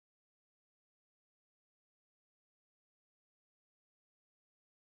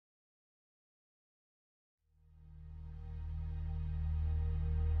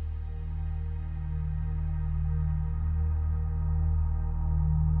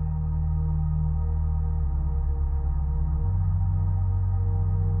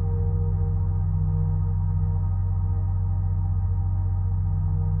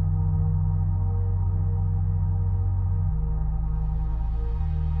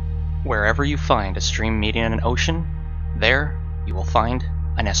Wherever you find a stream meeting an ocean, there you will find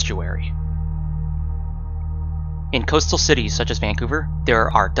an estuary. In coastal cities such as Vancouver, there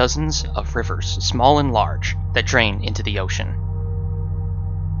are dozens of rivers, small and large, that drain into the ocean.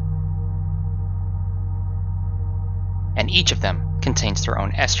 And each of them contains their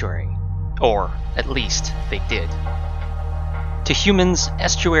own estuary, or at least they did. To humans,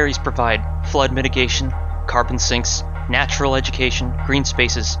 estuaries provide flood mitigation, carbon sinks, natural education, green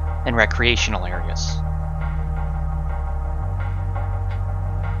spaces, and recreational areas.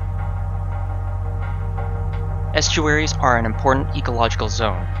 Estuaries are an important ecological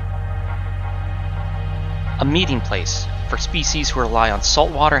zone, a meeting place for species who rely on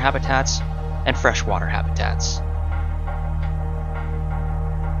saltwater habitats and freshwater habitats.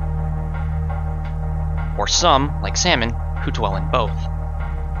 Or some, like salmon, who dwell in both.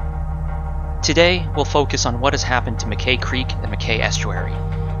 Today, we'll focus on what has happened to Mackay Creek and Mackay Estuary,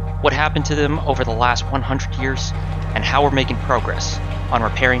 what happened to them over the last 100 years, and how we're making progress on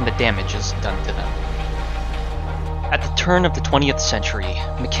repairing the damages done to them. At the turn of the 20th century,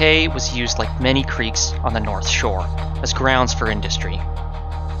 Mackay was used like many creeks on the North Shore as grounds for industry.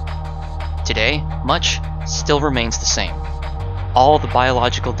 Today, much still remains the same. All the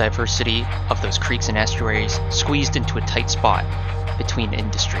biological diversity of those creeks and estuaries squeezed into a tight spot between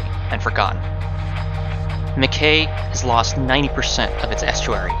industry and forgotten. Mackay has lost 90% of its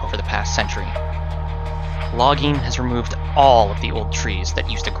estuary over the past century. Logging has removed all of the old trees that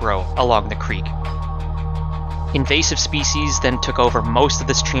used to grow along the creek. Invasive species then took over most of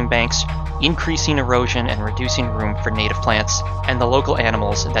the stream banks, increasing erosion and reducing room for native plants and the local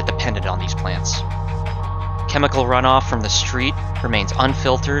animals that depended on these plants. Chemical runoff from the street remains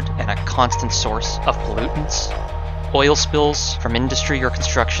unfiltered and a constant source of pollutants. Oil spills from industry or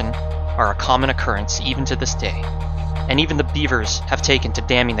construction are a common occurrence even to this day. And even the beavers have taken to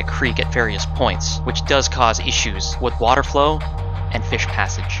damming the creek at various points, which does cause issues with water flow and fish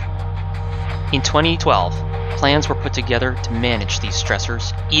passage. In 2012, plans were put together to manage these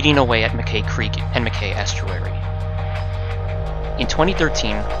stressors, eating away at Mackay Creek and Mackay Estuary. In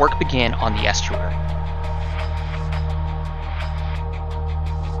 2013, work began on the estuary.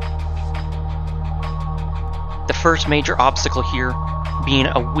 The first major obstacle here being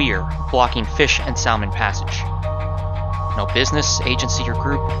a weir blocking fish and salmon passage. No business, agency, or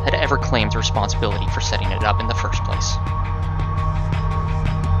group had ever claimed responsibility for setting it up in the first place.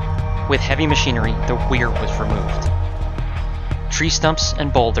 With heavy machinery, the weir was removed. Tree stumps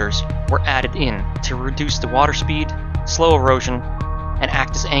and boulders were added in to reduce the water speed, slow erosion, and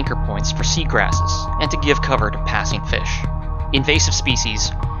act as anchor points for seagrasses and to give cover to passing fish. Invasive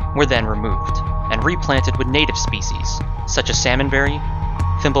species were then removed and replanted with native species such as salmonberry,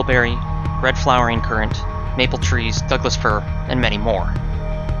 thimbleberry, red flowering currant, maple trees, Douglas fir, and many more.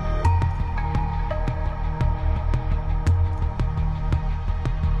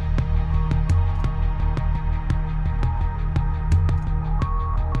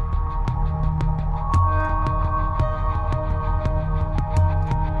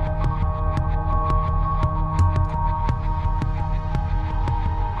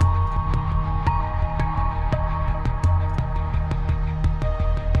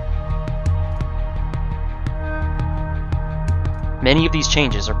 Many of these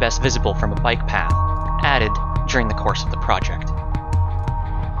changes are best visible from a bike path, added during the course of the project.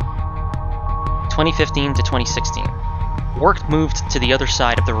 2015 to 2016. Work moved to the other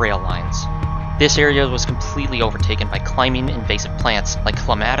side of the rail lines. This area was completely overtaken by climbing invasive plants like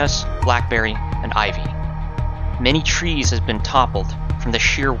clematis, blackberry, and ivy. Many trees have been toppled from the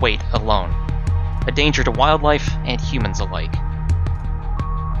sheer weight alone, a danger to wildlife and humans alike.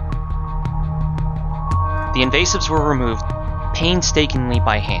 The invasives were removed painstakingly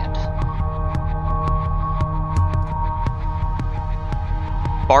by hand.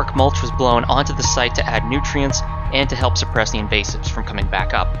 Bark mulch was blown onto the site to add nutrients and to help suppress the invasives from coming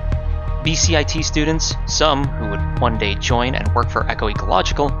back up. BCIT students, some who would one day join and work for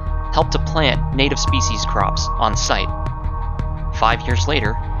Ecoecological, helped to plant native species crops on site. 5 years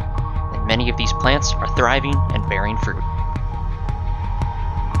later, and many of these plants are thriving and bearing fruit.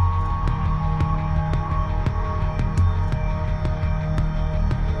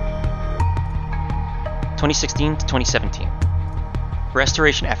 (2016 to 2017).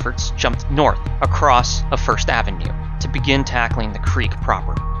 Restoration efforts jumped north across of First Avenue to begin tackling the creek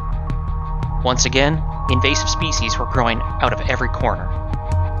proper. Once again, invasive species were growing out of every corner.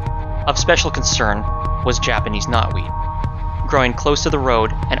 Of special concern was Japanese knotweed, growing close to the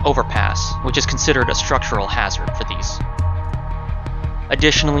road and overpass, which is considered a structural hazard for these.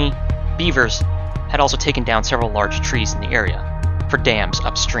 Additionally, beavers had also taken down several large trees in the area for dams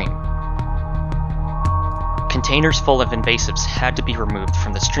upstream. containers full of invasives had to be removed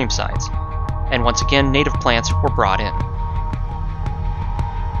from the stream sides, and once again native plants were brought in.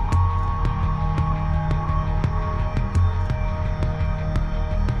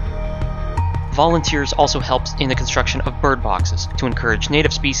 Volunteers also helped in the construction of bird boxes to encourage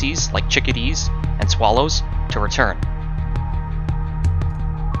native species like chickadees and swallows to return.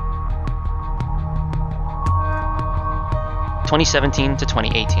 (2017 to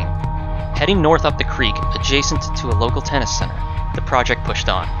 2018). Heading north up the creek, adjacent to a local tennis center, the project pushed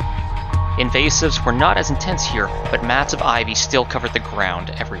on. Invasives were not as intense here, but mats of ivy still covered the ground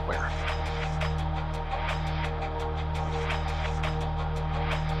everywhere.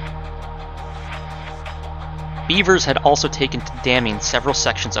 Beavers had also taken to damming several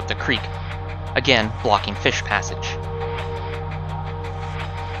sections of the creek, again blocking fish passage.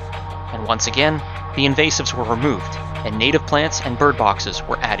 And once again, the invasives were removed, and native plants and bird boxes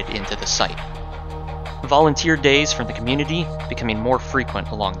were added into the site. Volunteer days from the community becoming more frequent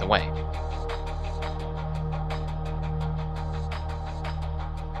along the way.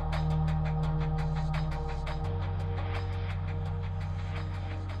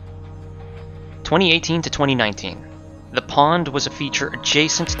 (2018 to 2019). The pond was a feature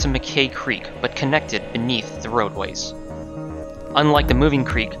adjacent to Mackay Creek, but connected beneath the roadways. Unlike the moving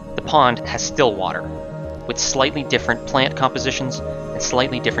creek, the pond has still water, with slightly different plant compositions and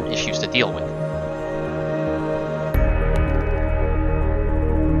slightly different issues to deal with.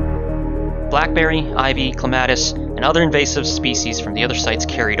 Blackberry, ivy, clematis, and other invasive species from the other sites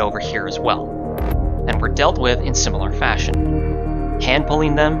carried over here as well, and were dealt with in similar fashion,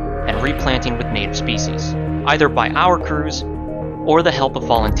 hand-pulling them and replanting with native species, either by our crews or the help of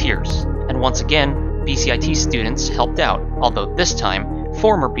volunteers. And once again, BCIT students helped out, although this time,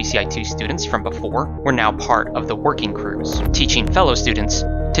 former BCIT students from before were now part of the working crews, teaching fellow students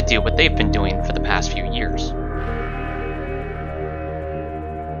to do what they've been doing for the past few years.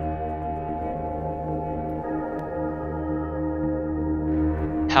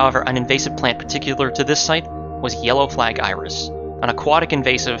 However, an invasive plant particular to this site was yellow flag iris, an aquatic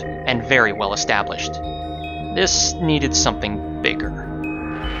invasive and very well established. This needed something bigger.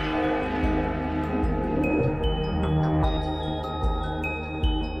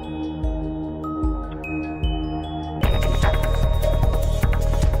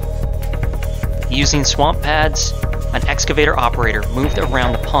 Using swamp pads, an excavator operator moved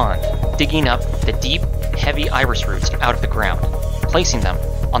around the pond, digging up the deep, heavy iris roots out of the ground, placing them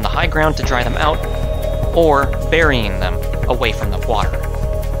on the high ground to dry them out, or burying them away from the water.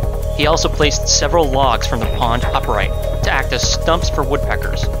 He also placed several logs from the pond upright to act as stumps for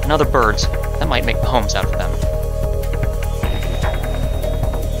woodpeckers and other birds that might make homes out of them.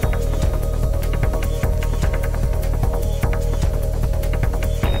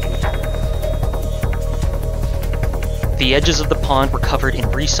 The edges of the pond were covered in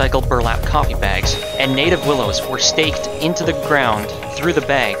recycled burlap coffee bags, and native willows were staked into the ground through the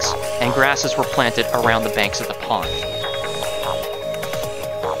bags, and grasses were planted around the banks of the pond.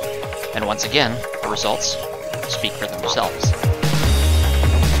 And once again, the results speak for themselves.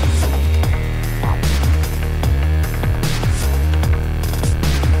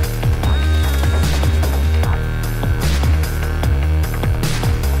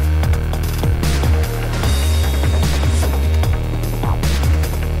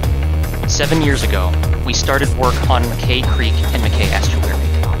 Seven years ago, we started work on Mackay Creek and Mackay Estuary,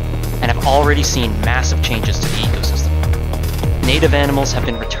 and have already seen massive changes to the ecosystem. Native animals have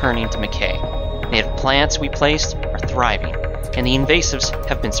been returning to Mackay, native plants we placed are thriving, and the invasives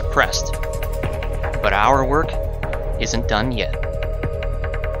have been suppressed. But our work isn't done yet.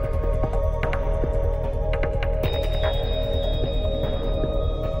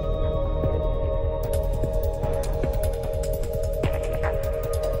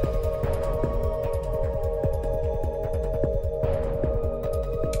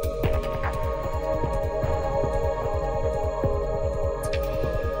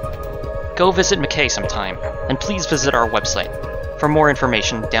 Go visit Mackay sometime, and please visit our website for more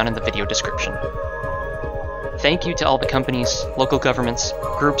information down in the video description. Thank you to all the companies, local governments,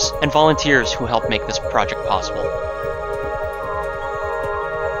 groups, and volunteers who helped make this project possible.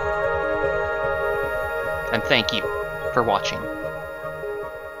 And thank you for watching.